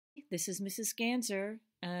This is Mrs. Ganser,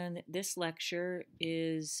 and this lecture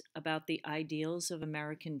is about the ideals of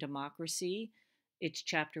American democracy. It's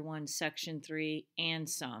Chapter 1, Section 3, and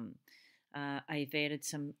some. I've added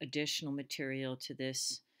some additional material to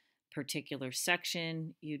this particular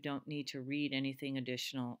section. You don't need to read anything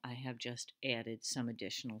additional. I have just added some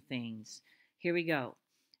additional things. Here we go.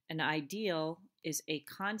 An ideal is a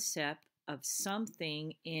concept of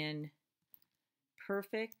something in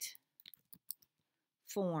perfect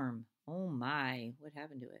form. Oh my, what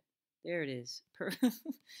happened to it? There it is.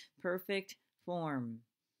 Perfect form.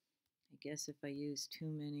 I guess if I use too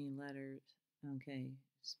many letters, okay,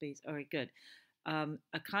 space. All right, good.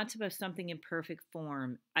 A concept of something in perfect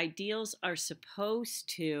form. Ideals are supposed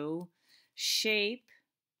to shape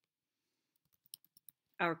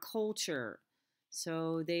our culture.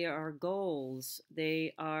 So they are goals.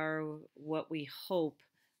 They are what we hope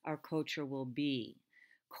our culture will be.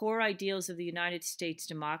 Core ideals of the United States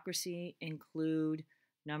democracy include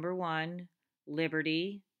number 1,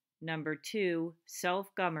 liberty, number 2,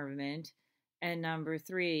 self-government, and number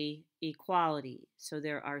 3, equality. So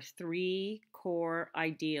there are 3 core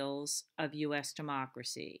ideals of U.S.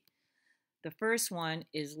 democracy. The first one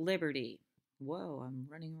is liberty. Whoa, I'm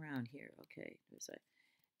running around here. Okay.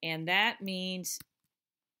 And that means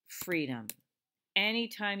freedom.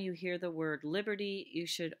 Anytime you hear the word liberty, you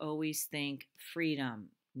should always think freedom.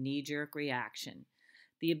 Knee-jerk reaction.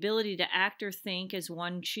 The ability to act or think as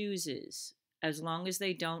one chooses, as long as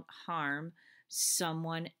they don't harm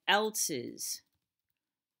someone else's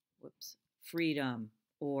freedom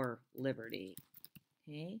or liberty.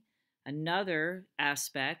 Okay? Another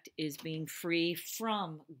aspect is being free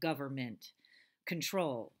from government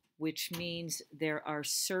control, which means there are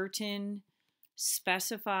certain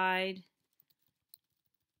specified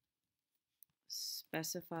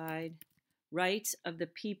rights of the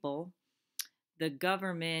people the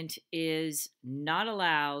government is not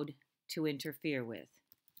allowed to interfere with.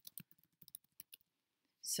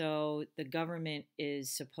 So the government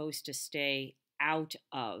is supposed to stay out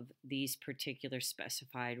of these particular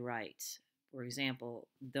specified rights. For example,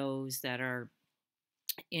 those that are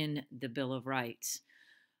in the Bill of Rights.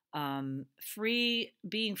 Being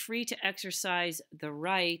free to exercise the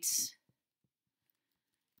rights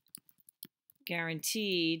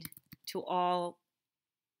guaranteed to all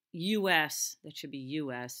U.S., that should be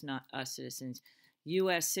U.S., not us citizens,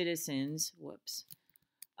 U.S. citizens,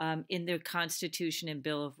 in their Constitution and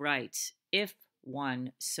Bill of Rights, if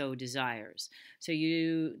one so desires. So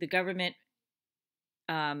the government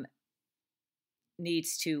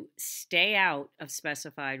needs to stay out of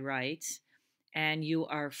specified rights, and you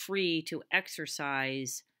are free to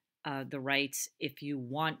exercise the rights if you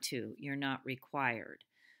want to. You're not required.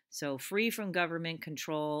 So free from government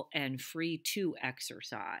control and free to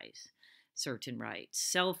exercise certain rights.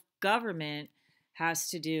 Self-government has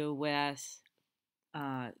to do with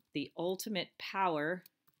the ultimate power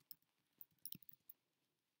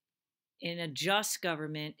in a just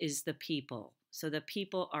government is the people. So the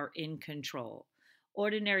people are in control.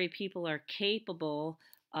 Ordinary people are capable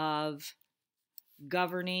of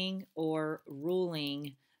governing or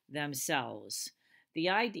ruling themselves. The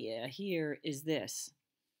idea here is this.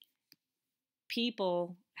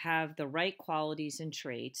 People have the right qualities and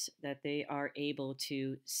traits that they are able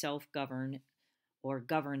to self-govern or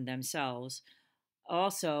govern themselves.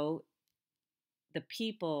 Also, the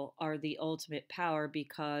people are the ultimate power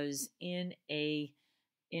because in a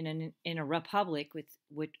republic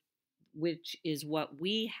which is what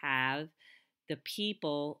we have, the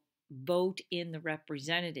people vote in the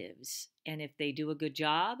representatives, and if they do a good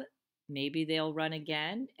job, maybe they'll run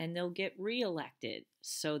again and they'll get reelected.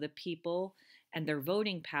 So the people and their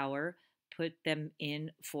voting power put them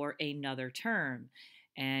in for another term.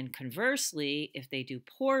 And conversely, if they do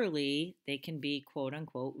poorly, they can be quote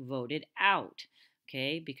unquote voted out,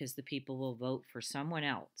 okay, because the people will vote for someone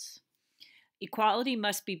else. Equality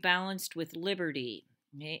must be balanced with liberty.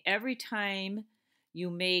 Okay? Every time you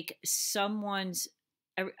make something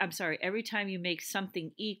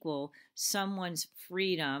equal, someone's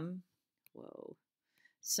freedom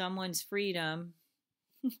someone's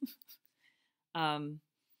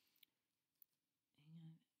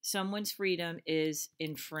freedom is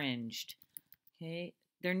infringed. Okay?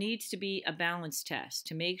 There needs to be a balance test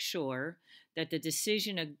to make sure that the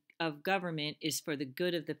decision of government is for the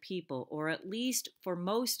good of the people, or at least for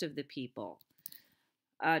most of the people.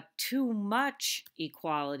 Too much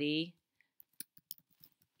equality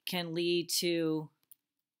can lead to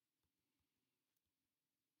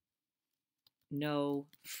no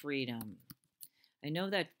freedom. I know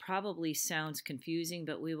that probably sounds confusing,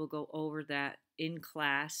 but we will go over that in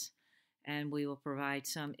class and we will provide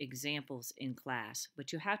some examples in class.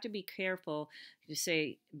 But you have to be careful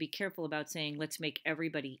be careful about saying, let's make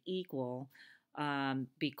everybody equal,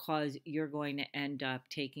 because you're going to end up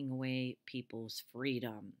taking away people's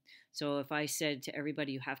freedom. So if I said to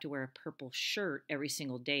everybody, you have to wear a purple shirt every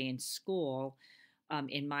single day in school,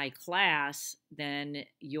 in my class, then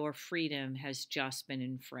your freedom has just been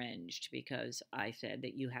infringed because I said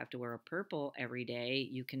that you have to wear a purple every day.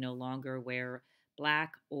 You can no longer wear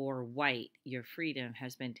black or white. Your freedom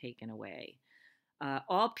has been taken away.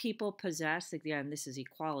 All people possess, again, this is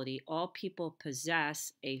equality, all people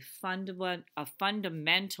possess a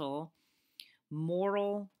fundamental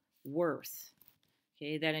moral worth,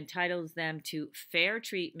 okay, that entitles them to fair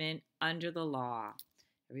treatment under the law.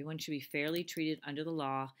 Everyone should be fairly treated under the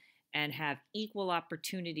law and have equal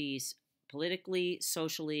opportunities politically,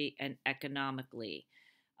 socially, and economically,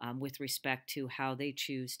 with respect to how they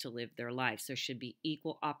choose to live their lives. There should be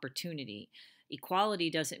equal opportunity. Equality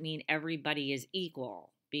doesn't mean everybody is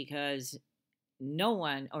equal, because no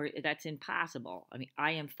one, or that's impossible. I mean,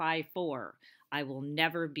 I am 5'4". I will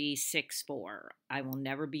never be 6'4". I will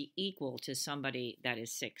never be equal to somebody that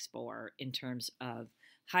is 6'4" in terms of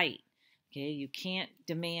height. Okay, you can't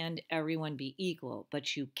demand everyone be equal,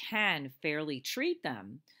 but you can fairly treat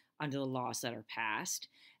them under the laws that are passed,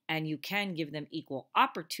 and you can give them equal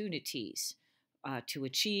opportunities to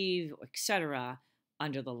achieve, etc.,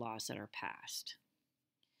 under the laws that are passed.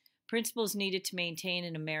 Principles needed to maintain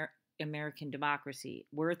an American democracy.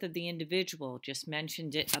 Worth of the individual, just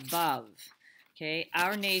mentioned it above. Okay,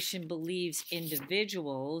 our nation believes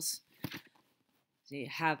individuals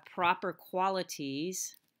have proper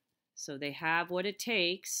qualities, so they have what it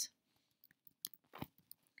takes,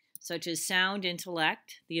 such as sound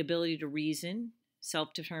intellect, the ability to reason,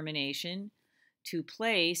 self-determination, to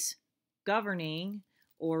place governing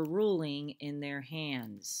or ruling in their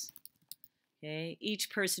hands. Okay? Each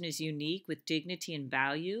person is unique with dignity and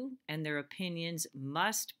value, and their opinions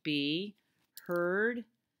must be heard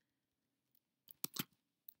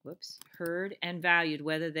and valued,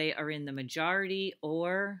 whether they are in the majority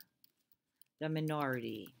or the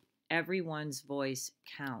minority. Everyone's voice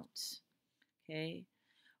counts. Okay?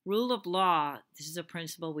 Rule of law, this is a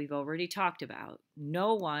principle we've already talked about.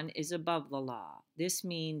 No one is above the law. This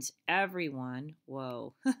means everyone,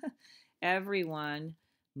 everyone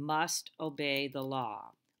must obey the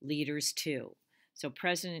law. Leaders too. So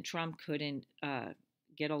President Trump couldn't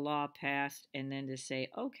get a law passed and then to say,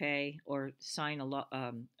 okay, or sign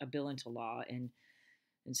a bill into law and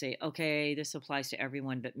say, okay, this applies to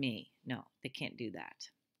everyone but me. No, they can't do that.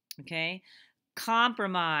 Okay?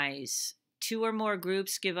 Compromise. Two or more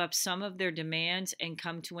groups give up some of their demands and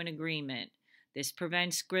come to an agreement. This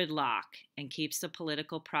prevents gridlock and keeps the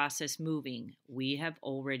political process moving. We have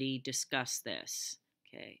already discussed this.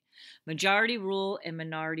 Okay. Majority rule and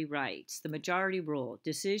minority rights. The majority rule.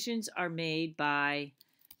 Decisions are made by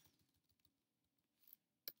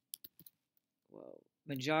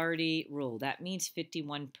majority rule. That means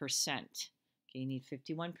 51%. Okay, you need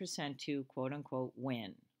 51% to quote unquote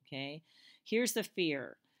win. Okay. Here's the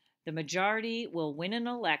fear. The majority will win an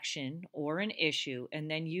election or an issue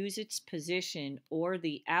and then use its position or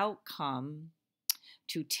the outcome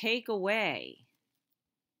to take away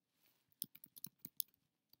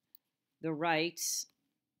the rights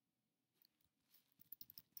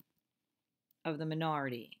of the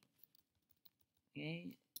minority.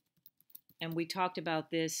 Okay? And we talked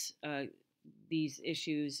about this, these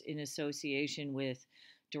issues in association with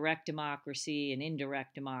direct democracy and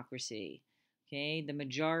indirect democracy. Okay, the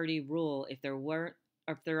majority rule, if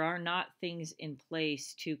there are not things in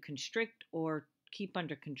place to constrict or keep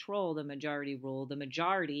under control the majority rule, the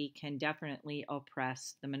majority can definitely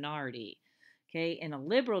oppress the minority. Okay, in a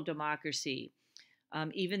liberal democracy,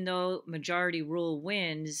 even though majority rule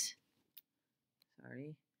wins,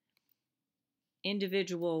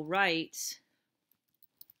 individual rights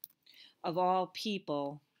of all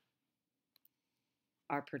people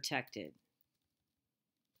are protected.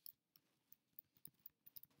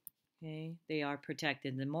 Okay, they are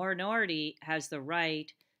protected. The minority has the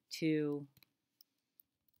right to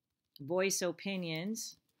voice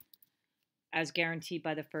opinions as guaranteed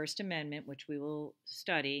by the First Amendment, which we will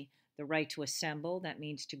study. The right to assemble, that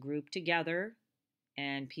means to group together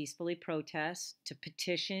and peacefully protest, to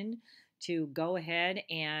petition, to go ahead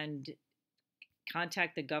and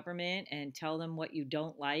contact the government and tell them what you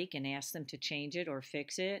don't like and ask them to change it or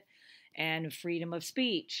fix it. And freedom of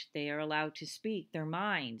speech. They are allowed to speak their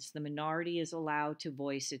minds. The minority is allowed to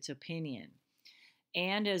voice its opinion.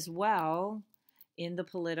 And as well, in the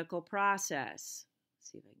political process.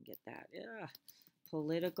 Let's see if I can get that.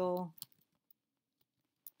 Political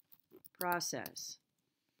process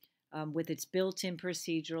with its built-in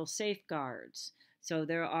procedural safeguards. So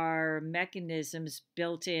there are mechanisms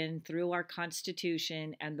built in through our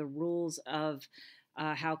Constitution and the rules of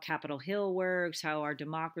how Capitol Hill works, how our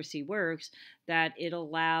democracy works, that it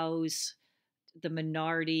allows the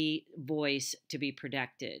minority voice to be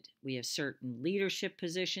protected. We have certain leadership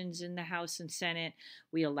positions in the House and Senate.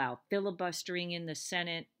 We allow filibustering in the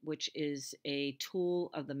Senate, which is a tool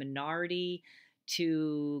of the minority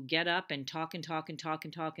to get up and talk and talk and talk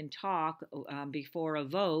and talk and talk before a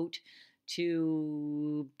vote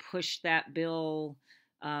to push that bill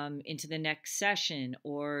into the next session,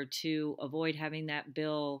 or to avoid having that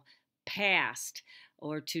bill passed,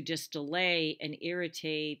 or to just delay and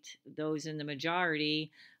irritate those in the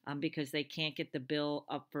majority because they can't get the bill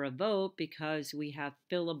up for a vote because we have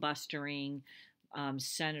filibustering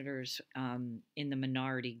senators in the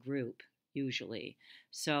minority group usually.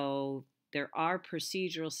 So there are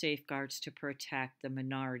procedural safeguards to protect the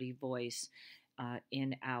minority voice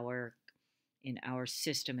in our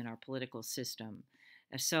system, in our political system.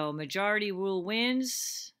 So majority rule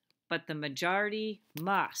wins, but the majority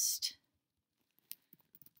must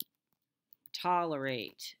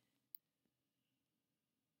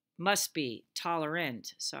be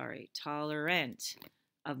tolerant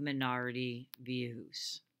of minority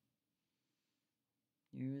views.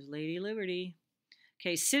 Here's Lady Liberty.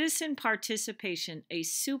 Okay, citizen participation, a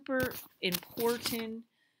super important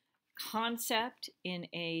concept in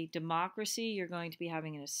a democracy. You're going to be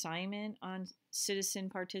having an assignment on citizen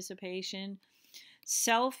participation.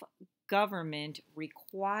 Self-government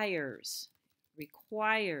requires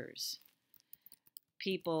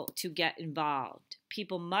people to get involved.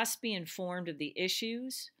 People must be informed of the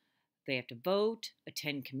issues. They have to vote,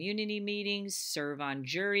 attend community meetings, serve on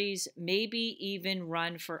juries, maybe even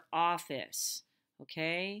run for office.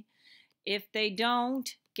 Okay? If they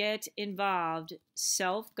don't get involved,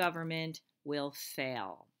 self-government will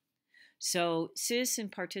fail. So citizen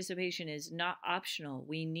participation is not optional.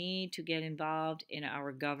 We need to get involved in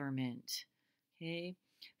our government. Okay?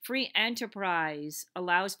 Free enterprise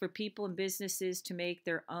allows for people and businesses to make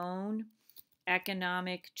their own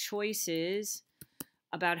economic choices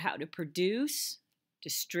about how to produce,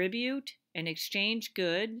 distribute, and exchange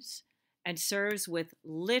goods, and serves with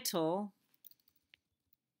little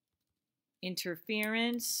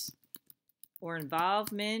interference or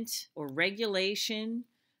involvement or regulation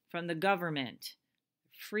from the government.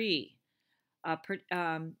 Free.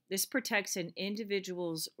 This protects an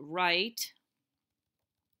individual's right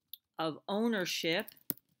of ownership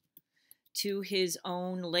to his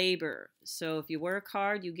own labor. So if you work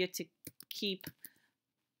hard, you get to keep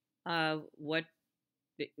what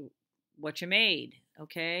you made,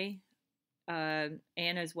 okay? And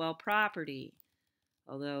as well property.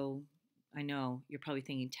 Although I know you're probably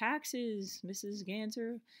thinking taxes, Mrs.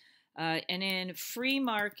 Ganser. And in free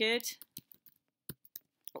market,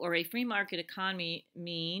 or a free market economy,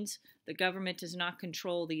 means the government does not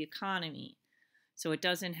control the economy. So it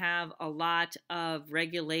doesn't have a lot of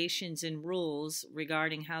regulations and rules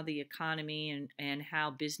regarding how the economy and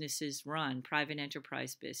how businesses run, private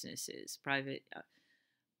enterprise businesses, private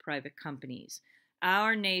companies.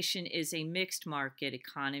 Our nation is a mixed market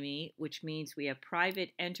economy, which means we have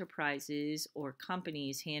private enterprises or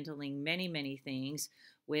companies handling many, many things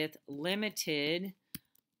with limited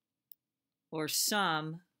or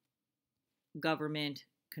some government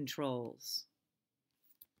controls.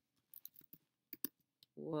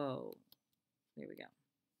 Whoa, there we go.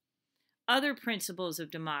 Other principles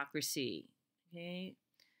of democracy. Okay,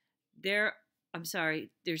 there's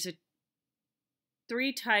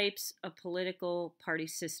three types of political party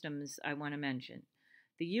systems I want to mention.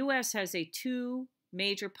 The U.S. has a two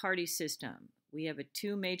major party system. We have a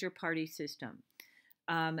two major party system.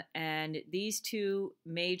 And these two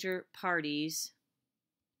major parties,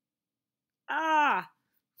 let's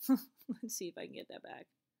see if I can get that back.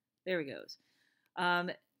 There it goes.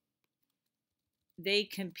 They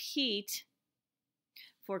compete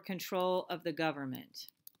for control of the government.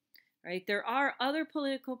 Right? There are other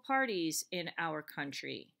political parties in our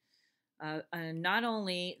country, not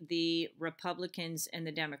only the Republicans and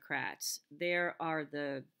the Democrats. There are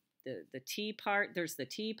the Tea Party. There's the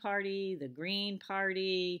Tea Party, the Green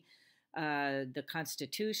Party, the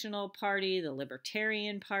Constitutional Party, the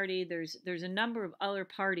Libertarian Party. There's a number of other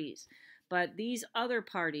parties, but these other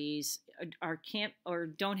parties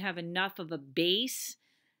don't have enough of a base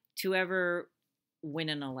to ever win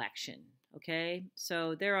an election. Okay,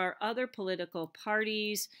 so there are other political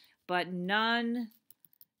parties, but none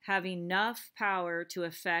have enough power to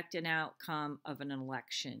affect an outcome of an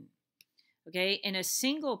election. Okay, in a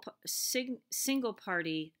single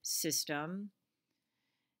party system,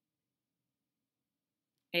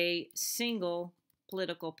 a single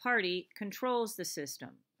political party controls the system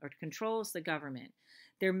or controls the government.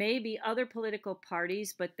 There may be other political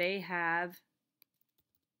parties, but they have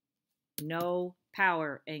no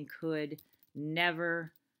power and could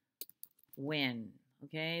never win.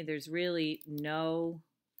 Okay, there's really no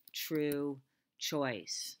true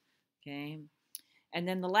choice. Okay, and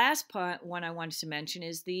then the last one I wanted to mention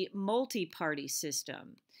is the multi-party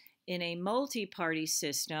system. In a multi-party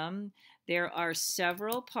system, there are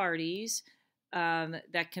several parties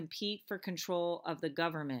that compete for control of the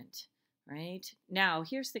government. Right now,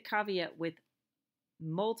 here's the caveat with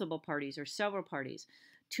multiple parties or several parties.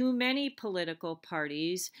 Too many political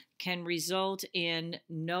parties can result in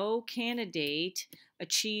no candidate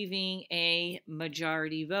achieving a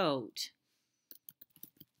majority vote.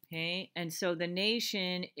 Okay, and so the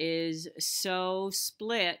nation is so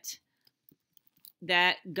split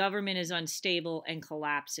that government is unstable and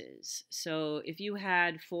collapses. So if you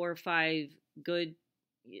had 4 or 5 good,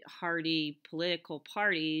 hearty political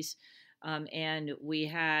parties, and we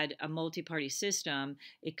had a multi-party system,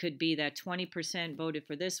 it could be that 20% voted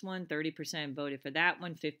for this one, 30% voted for that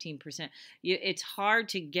one, 15%. It's hard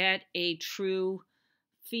to get a true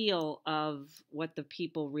feel of what the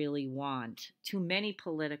people really want. Too many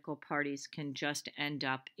political parties can just end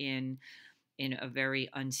up in a very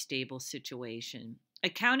unstable situation.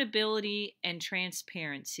 Accountability and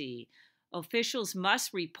transparency. Officials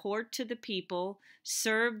must report to the people,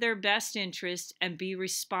 serve their best interests, and be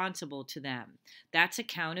responsible to them. That's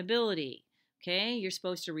accountability. Okay, you're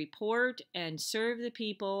supposed to report and serve the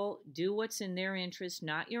people, do what's in their interest,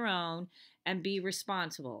 not your own, and be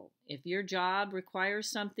responsible. If your job requires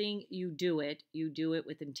something, you do it. You do it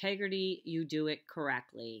with integrity. You do it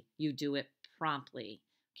correctly. You do it promptly.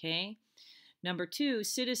 Okay? Number 2,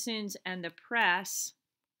 citizens and the press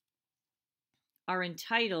are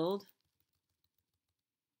entitled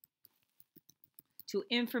to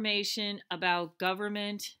information about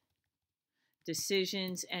government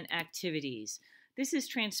decisions and activities. This is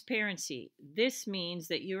transparency. This means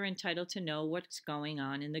that you're entitled to know what's going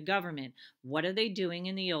on in the government. What are they doing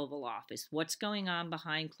in the Oval Office? What's going on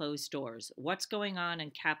behind closed doors? What's going on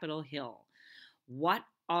Capitol Hill? What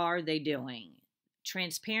are they doing?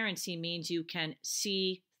 Transparency means you can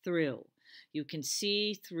see through. You can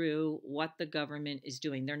see through what the government is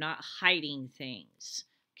doing. They're not hiding things.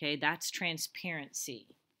 Okay, that's transparency.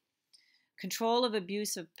 Control of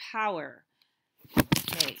abuse of power.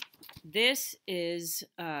 Okay, this is,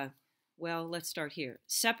 well, let's start here.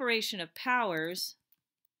 Separation of powers,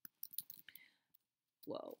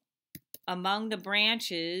 among the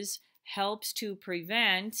branches helps to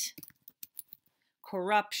prevent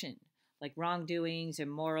corruption, like wrongdoings,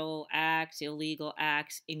 immoral acts, illegal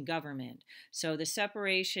acts in government. So the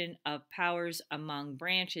separation of powers among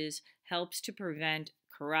branches helps to prevent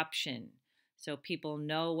corruption. So people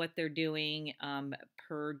know what they're doing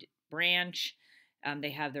per branch.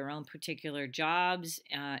 They have their own particular jobs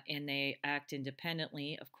and they act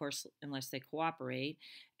independently, of course, unless they cooperate.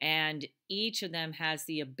 And each of them has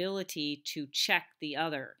the ability to check the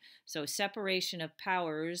other. So separation of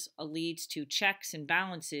powers leads to checks and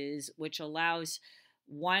balances, which allows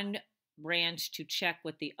one branch to check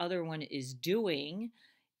what the other one is doing,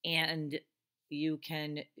 and you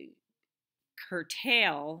can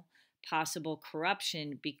curtail possible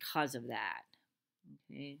corruption because of that.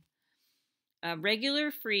 Okay.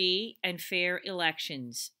 Regular, free, and fair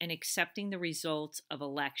elections and accepting the results of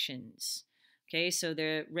elections. Okay, so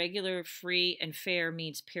the regular, free, and fair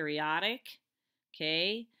means periodic.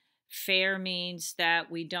 Okay, fair means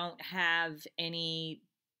that we don't have any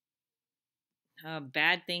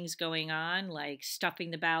bad things going on, like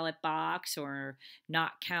stuffing the ballot box or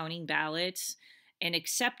not counting ballots. And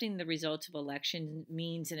accepting the results of election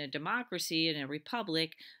means in a democracy, in a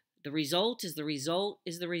republic, the result is the result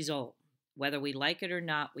is the result. Whether we like it or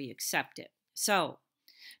not, we accept it. So,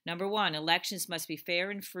 number 1, elections must be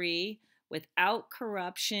fair and free without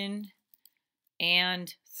corruption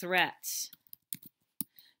and threats.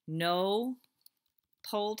 No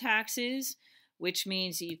poll taxes, which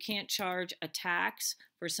means that you can't charge a tax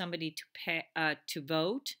for somebody to pay to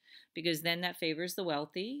vote, because then that favors the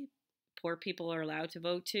wealthy. Poor people are allowed to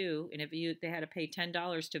vote too, and if they had to pay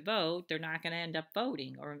 $10 to vote, they're not going to end up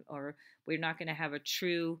voting, or we're not going to have a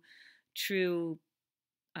true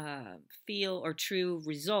feel or true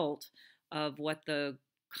result of what the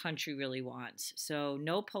country really wants. So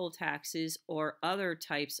no poll taxes or other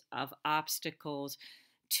types of obstacles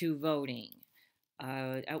to voting.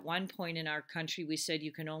 At one point in our country, we said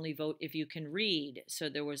you can only vote if you can read. So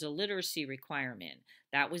there was a literacy requirement.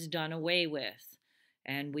 That was done away with.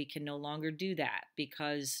 And we can no longer do that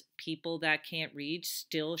because people that can't read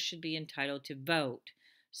still should be entitled to vote.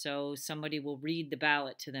 So somebody will read the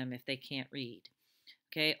ballot to them if they can't read.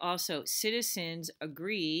 Okay, also, citizens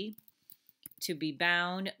agree to be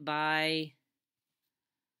bound by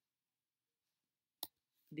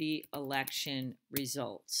the election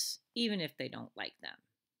results, even if they don't like them.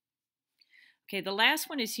 Okay, the last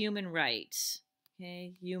one is human rights.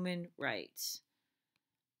 Okay, human rights.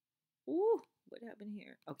 Ooh, what happened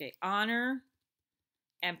here? Okay, honor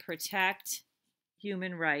and protect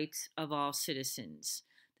human rights of all citizens.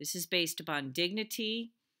 This is based upon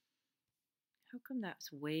dignity. How come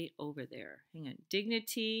that's way over there? Hang on.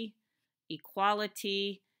 Dignity,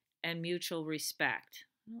 equality, and mutual respect.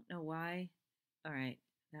 I don't know why. All right,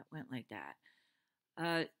 that went like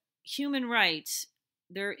that. Human rights.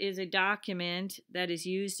 There is a document that is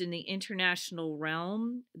used in the international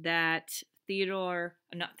realm that FDR's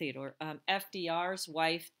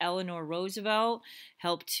wife, Eleanor Roosevelt,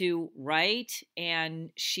 helped to write,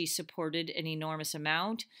 and she supported an enormous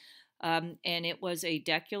amount. And it was a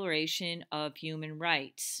declaration of human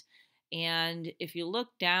rights. And if you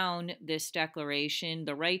look down this declaration,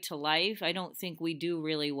 the right to life, I don't think we do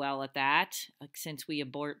really well at that, since we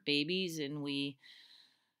abort babies and we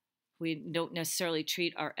don't necessarily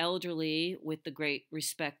treat our elderly with the great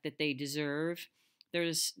respect that they deserve.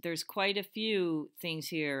 There's quite a few things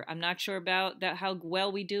here. I'm not sure about that, how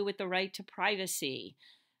well we do with the right to privacy,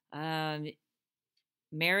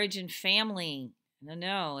 marriage and family.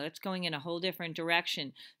 No, that's going in a whole different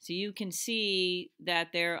direction. So you can see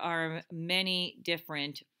that there are many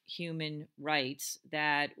different human rights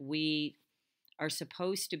that we are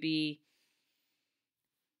supposed to be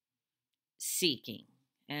seeking.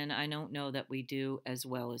 And I don't know that we do as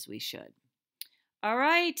well as we should. All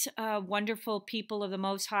right, wonderful people of the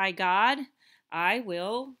Most High God. I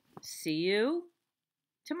will see you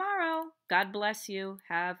tomorrow. God bless you.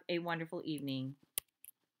 Have a wonderful evening.